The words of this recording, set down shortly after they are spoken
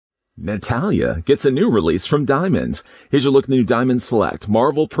Natalia gets a new release from Diamond. Here's your look at the new Diamond Select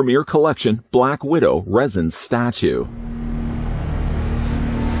Marvel Premier Collection Black Widow Resin Statue.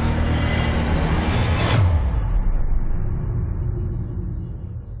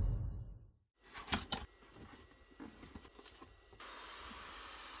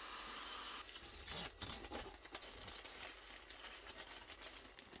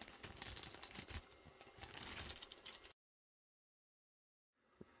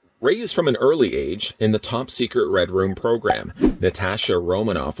 Raised from an early age in the top-secret Red Room program, Natasha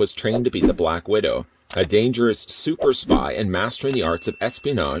Romanoff was trained to be the Black Widow, a dangerous super spy and mastering the arts of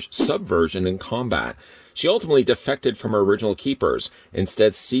espionage, subversion, and combat. She ultimately defected from her original keepers,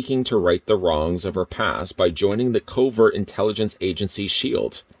 instead seeking to right the wrongs of her past by joining the covert intelligence agency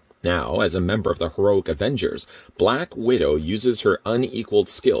S.H.I.E.L.D. Now, as a member of the heroic Avengers, Black Widow uses her unequaled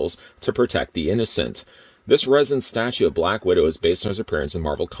skills to protect the innocent. This resin statue of Black Widow is based on his appearance in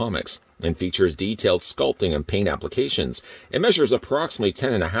Marvel Comics and features detailed sculpting and paint applications. It measures approximately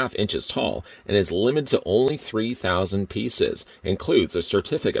 10.5 inches tall and is limited to only 3,000 pieces. Includes a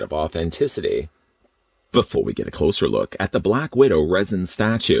certificate of authenticity. Before we get a closer look at the Black Widow resin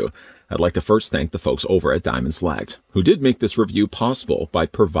statue, I'd like to first thank the folks over at Diamond Select, who did make this review possible by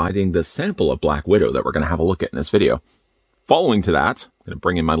providing the sample of Black Widow that we're going to have a look at in this video. Following to that, I'm going to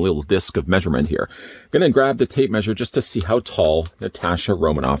bring in my little disc of measurement here. I'm going to grab the tape measure just to see how tall Natasha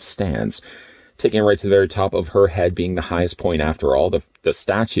Romanoff stands. Taking it right to the very top of her head being the highest point after all, the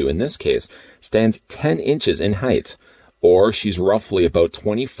statue in this case stands 10 inches in height, or she's roughly about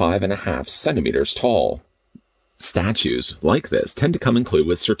 25.5 centimeters tall. Statues like this tend to come included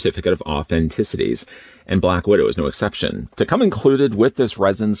with certificate of authenticities, and Black Widow is no exception. To come included with this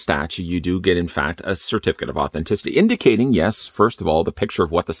resin statue, you do get, in fact, a certificate of authenticity, indicating, yes, first of all, the picture of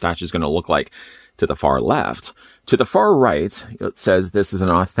what the statue is going to look like to the far left. To the far right, it says this is an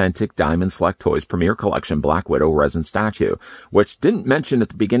authentic Diamond Select Toys Premier Collection Black Widow resin statue, which didn't mention at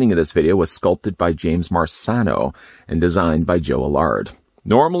the beginning of this video was sculpted by James Marsano and designed by Joe Allard.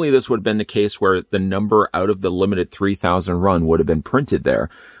 Normally, this would have been the case where the number out of the limited 3,000 run would have been printed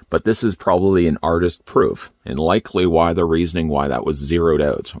there, but this is probably an artist proof, and likely why the reasoning why that was zeroed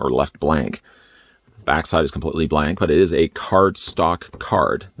out or left blank. Backside is completely blank, but it is a cardstock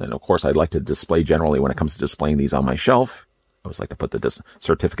card. And of course, I'd like to display generally when it comes to displaying these on my shelf. I always like to put the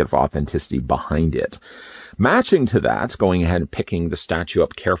certificate of authenticity behind it. Matching to that, going ahead and picking the statue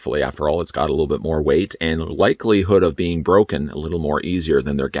up carefully. After all, it's got a little bit more weight and likelihood of being broken a little more easier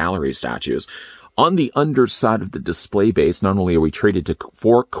than their gallery statues. On the underside of the display base, not only are we treated to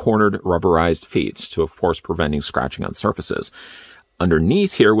 4-cornered rubberized feet to, of course, preventing scratching on surfaces.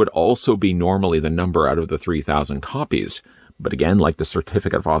 Underneath here would also be normally the number out of the 3,000 copies. But again, like the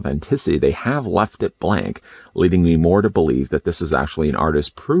certificate of authenticity, they have left it blank, leading me more to believe that this is actually an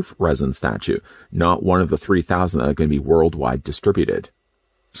artist-proof resin statue, not one of the 3,000 that are going to be worldwide distributed.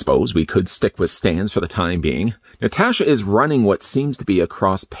 Suppose we could stick with stands for the time being. Natasha is running what seems to be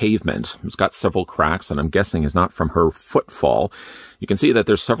across pavement. It's got several cracks that I'm guessing is not from her footfall. You can see that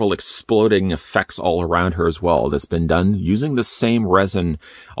there's several exploding effects all around her as well that's been done using the same resin,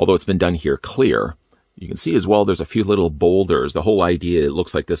 although it's been done here clear. You can see as well there's a few little boulders. The whole idea, it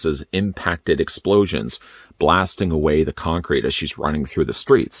looks like this is impacted explosions, blasting away the concrete as she's running through the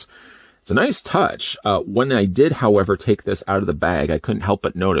streets. It's a nice touch. When I did, however, take this out of the bag, I couldn't help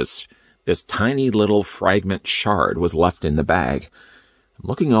but notice this tiny little fragment shard was left in the bag. I'm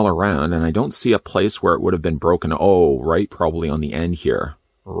looking all around, and I don't see a place where it would have been broken. Oh, right, probably on the end here.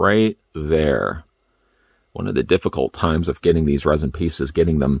 Right there. One of the difficult times of getting these resin pieces,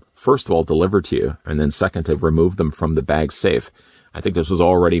 getting them, first of all, delivered to you, and then second, to remove them from the bag safe. I think this was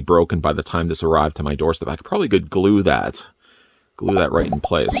already broken by the time this arrived to my doorstep. I probably could glue that right in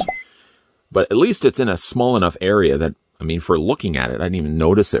place. But at least it's in a small enough area that, I mean, for looking at it, I didn't even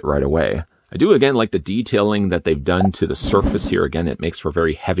notice it right away. I do, again, like the detailing that they've done to the surface here. Again, it makes for a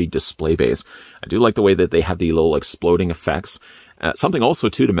very heavy display base. I do like the way that they have the little exploding effects. Something also,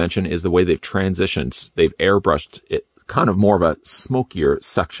 too, to mention is the way they've transitioned. They've airbrushed it, kind of more of a smokier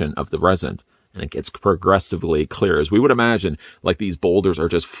section of the resin. And it gets progressively clear, as we would imagine, like these boulders are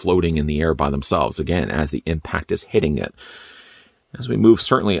just floating in the air by themselves, again, as the impact is hitting it. As we move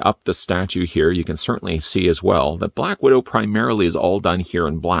certainly up the statue here, you can certainly see as well that Black Widow primarily is all done here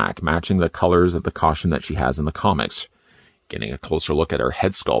in black, matching the colors of the costume that she has in the comics. Getting a closer look at her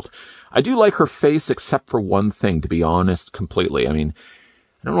head sculpt. I do like her face, except for one thing, to be honest, completely. I mean,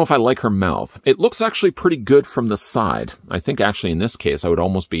 I don't know if I like her mouth. It looks actually pretty good from the side. I think actually in this case, I would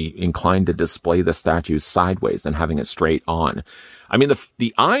almost be inclined to display the statue sideways than having it straight on. I mean,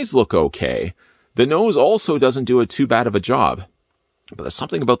 the eyes look okay. The nose also doesn't do too bad of a job. But there's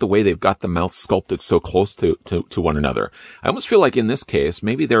something about the way they've got the mouth sculpted so close to one another. I almost feel like in this case,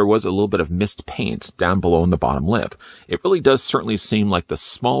 maybe there was a little bit of missed paint down below in the bottom lip. It really does certainly seem like the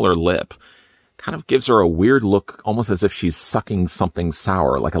smaller lip kind of gives her a weird look, almost as if she's sucking something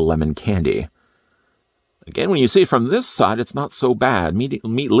sour, like a lemon candy. Again, when you see it from this side, it's not so bad,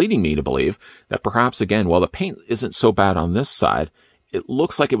 leading me to believe that perhaps, again, while the paint isn't so bad on this side, it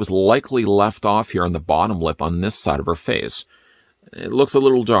looks like it was likely left off here on the bottom lip on this side of her face. It looks a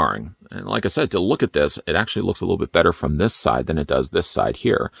little jarring. And like I said, to look at this, it actually looks a little bit better from this side than it does this side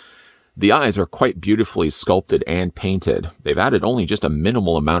here. The eyes are quite beautifully sculpted and painted. They've added only just a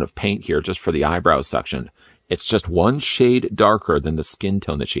minimal amount of paint here just for the eyebrow section. It's just one shade darker than the skin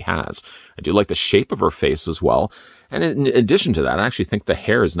tone that she has. I do like the shape of her face as well. And in addition to that, I actually think the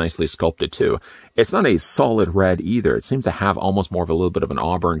hair is nicely sculpted too. It's not a solid red either. It seems to have almost more of a little bit of an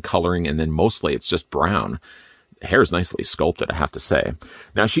auburn coloring, and then mostly it's just brown. The hair is nicely sculpted, I have to say.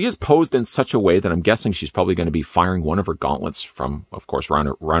 Now, she is posed in such a way that I'm guessing she's probably going to be firing one of her gauntlets from, of course, around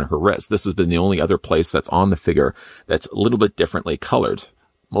her wrist. This has been the only other place that's on the figure that's a little bit differently colored.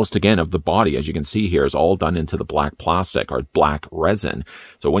 Most, again, of the body, as you can see here, is all done into the black plastic or black resin.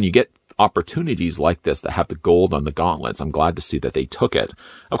 So when you get opportunities like this that have the gold on the gauntlets, I'm glad to see that they took it.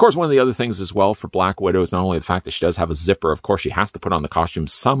 Of course, one of the other things as well for Black Widow is not only the fact that she does have a zipper. Of course, she has to put on the costume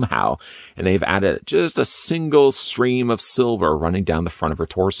somehow, and they've added just a single stream of silver running down the front of her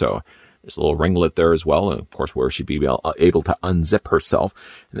torso. There's a little ringlet there as well, and of course, where she'd be able to unzip herself.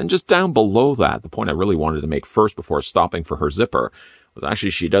 And then just down below that, the point I really wanted to make first before stopping for her zipper was actually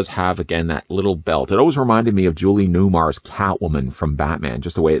she does have, again, that little belt. It always reminded me of Julie Newmar's Catwoman from Batman,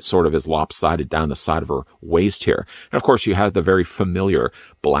 just the way it sort of is lopsided down the side of her waist here. And of course, you have the very familiar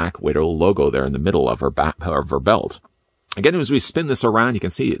Black Widow logo there in the middle of her belt. Again, as we spin this around, you can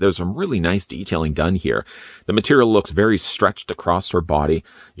see there's some really nice detailing done here. The material looks very stretched across her body.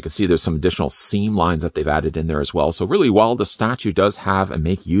 You can see there's some additional seam lines that they've added in there as well. So really, while the statue does have and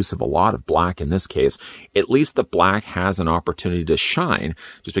make use of a lot of black in this case, at least the black has an opportunity to shine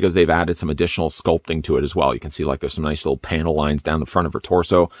just because they've added some additional sculpting to it as well. You can see like there's some nice little panel lines down the front of her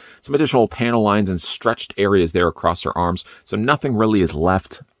torso, some additional panel lines and stretched areas there across her arms. So nothing really is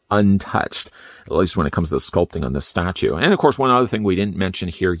left untouched, at least when it comes to the sculpting on this statue. And of course, one other thing we didn't mention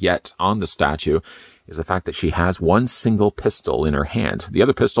here yet on the statue is the fact that she has one single pistol in her hand. The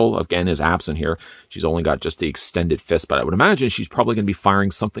other pistol, again, is absent here. She's only got just the extended fist, but I would imagine she's probably going to be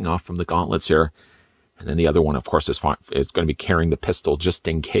firing something off from the gauntlets here. And then the other one, of course, is going to be carrying the pistol just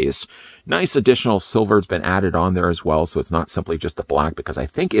in case. Nice additional silver has been added on there as well, so it's not simply just the black, because I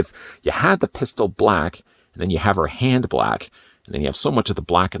think if you had the pistol black and then you have her hand black, and then you have so much of the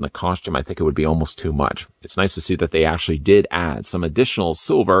black in the costume, I think it would be almost too much. It's nice to see that they actually did add some additional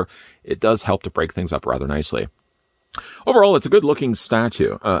silver. It does help to break things up rather nicely. Overall, it's a good looking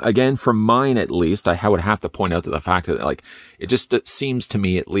statue. Again, for mine at least, I would have to point out to the fact that it seems to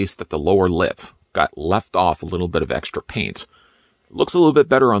me at least that the lower lip got left off a little bit of extra paint. It looks a little bit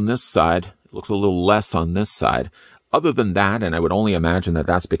better on this side. It looks a little less on this side. Other than that, and I would only imagine that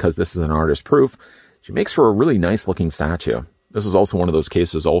that's because this is an artist proof, she makes for a really nice looking statue. This is also one of those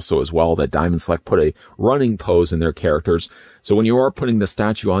cases also as well that Diamond Select put a running pose in their characters. So when you are putting the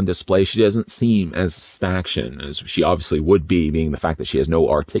statue on display, she doesn't seem as staction as she obviously would be, being the fact that she has no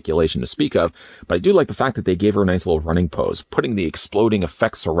articulation to speak of. But I do like the fact that they gave her a nice little running pose, putting the exploding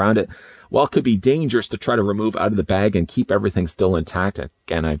effects around it. While it could be dangerous to try to remove out of the bag and keep everything still intact,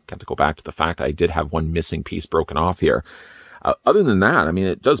 again, I have to go back to the fact I did have one missing piece broken off here. Other than that, I mean,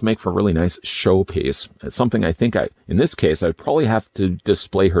 it does make for a really nice showpiece. It's something I think in this case, I'd probably have to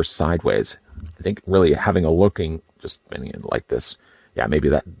display her sideways. I think really having a looking, just like this. Yeah,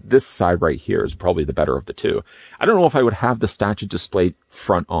 maybe this side right here is probably the better of the two. I don't know if I would have the statue displayed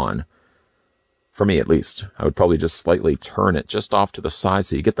front on. For me, at least. I would probably just slightly turn it just off to the side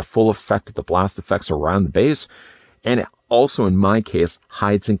so you get the full effect of the blast effects around the base. And it also, in my case,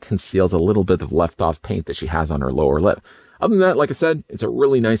 hides and conceals a little bit of left-off paint that she has on her lower lip. Other than that, like I said, it's a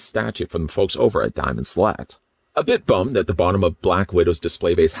really nice statue from the folks over at Diamond Select. A bit bummed that the bottom of Black Widow's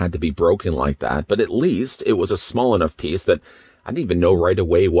display base had to be broken like that, but at least it was a small enough piece that I didn't even know right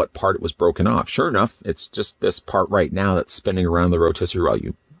away what part it was broken off. Sure enough, it's just this part right now that's spinning around the rotisserie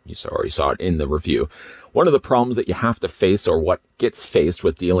wheel. You already saw it in the review. One of the problems that you have to face, or what gets faced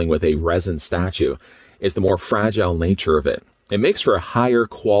with dealing with a resin statue, is the more fragile nature of it. It makes for a higher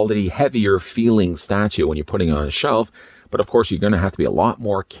quality, heavier feeling statue when you're putting it on a shelf. But of course, you're going to have to be a lot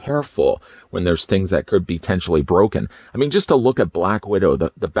more careful when there's things that could be potentially broken. I mean, just to look at Black Widow,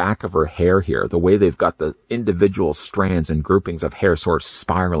 the back of her hair here, the way they've got the individual strands and groupings of hair sort of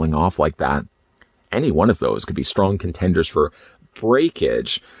spiraling off like that. Any one of those could be strong contenders for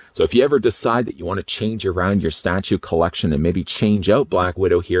breakage. So if you ever decide that you want to change around your statue collection and maybe change out Black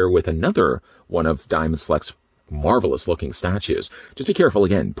Widow here with another one of Diamond Select's marvelous looking statues, just be careful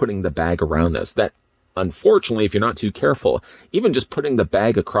again putting the bag around this. That unfortunately, if you're not too careful, even just putting the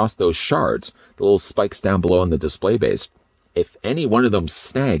bag across those shards, the little spikes down below on the display base, if any one of them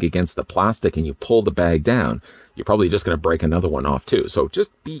snag against the plastic and you pull the bag down, you're probably just going to break another one off too. So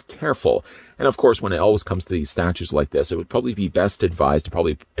just be careful. And of course, when it always comes to these statues like this, it would probably be best advised to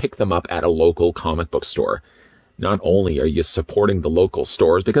probably pick them up at a local comic book store. Not only are you supporting the local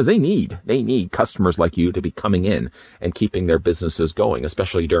stores, because they need customers like you to be coming in and keeping their businesses going,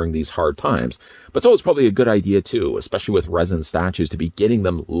 especially during these hard times. But it's always probably a good idea too, especially with resin statues, to be getting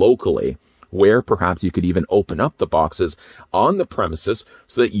them locally, where perhaps you could even open up the boxes on the premises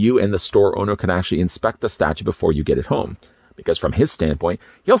so that you and the store owner can actually inspect the statue before you get it home. Because from his standpoint,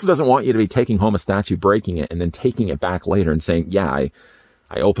 he also doesn't want you to be taking home a statue, breaking it, and then taking it back later and saying, yeah, I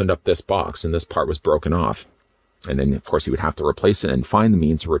opened up this box and this part was broken off. And then, of course, he would have to replace it and find the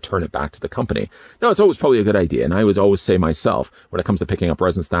means to return it back to the company. Now, it's always probably a good idea. And I would always say myself, when it comes to picking up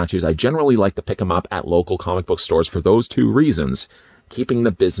resin statues, I generally like to pick them up at local comic book stores for those two reasons: keeping the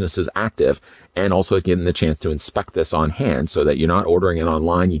businesses active, and also getting the chance to inspect this on hand so that you're not ordering it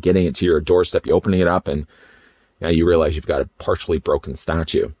online, you're getting it to your doorstep, you're opening it up, and now you realize you've got a partially broken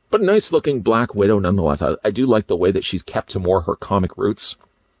statue. But a nice looking Black Widow nonetheless. I do like the way that she's kept to more her comic roots.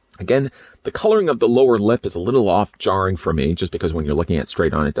 Again, the coloring of the lower lip is a little off jarring for me, just because when you're looking at it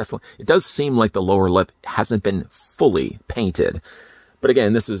straight on, it does seem like the lower lip hasn't been fully painted. But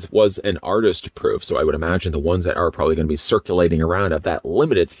again, this was an artist proof, so I would imagine the ones that are probably going to be circulating around of that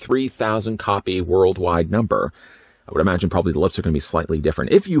limited 3,000 copy worldwide number, I would imagine probably the lips are going to be slightly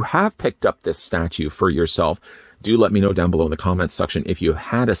different. If you have picked up this statue for yourself, do let me know down below in the comments section if you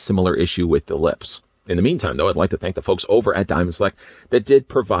had a similar issue with the lips. In the meantime, though, I'd like to thank the folks over at Diamond Select that did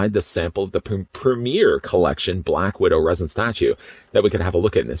provide the sample of the Premier Collection Black Widow resin statue that we could have a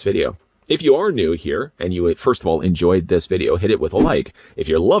look at in this video. If you are new here and you, first of all, enjoyed this video, hit it with a like. If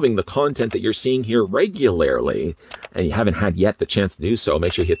you're loving the content that you're seeing here regularly and you haven't had yet the chance to do so,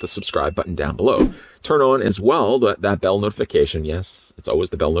 make sure you hit the subscribe button down below. Turn on as well that bell notification. Yes, it's always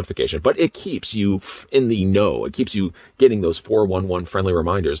the bell notification, but it keeps you in the know. It keeps you getting those 411 friendly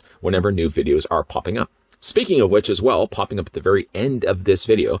reminders whenever new videos are popping up. Speaking of which as well, popping up at the very end of this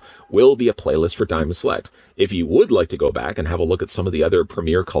video will be a playlist for Diamond Select. If you would like to go back and have a look at some of the other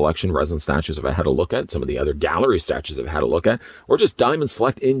Premier Collection resin statues I've had a look at, some of the other gallery statues I've had a look at, or just Diamond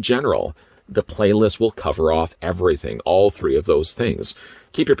Select in general, the playlist will cover off everything, all three of those things.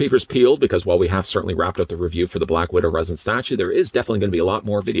 Keep your peepers peeled, because while we have certainly wrapped up the review for the Black Widow resin statue, there is definitely going to be a lot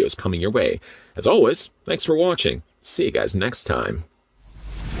more videos coming your way. As always, thanks for watching. See you guys next time.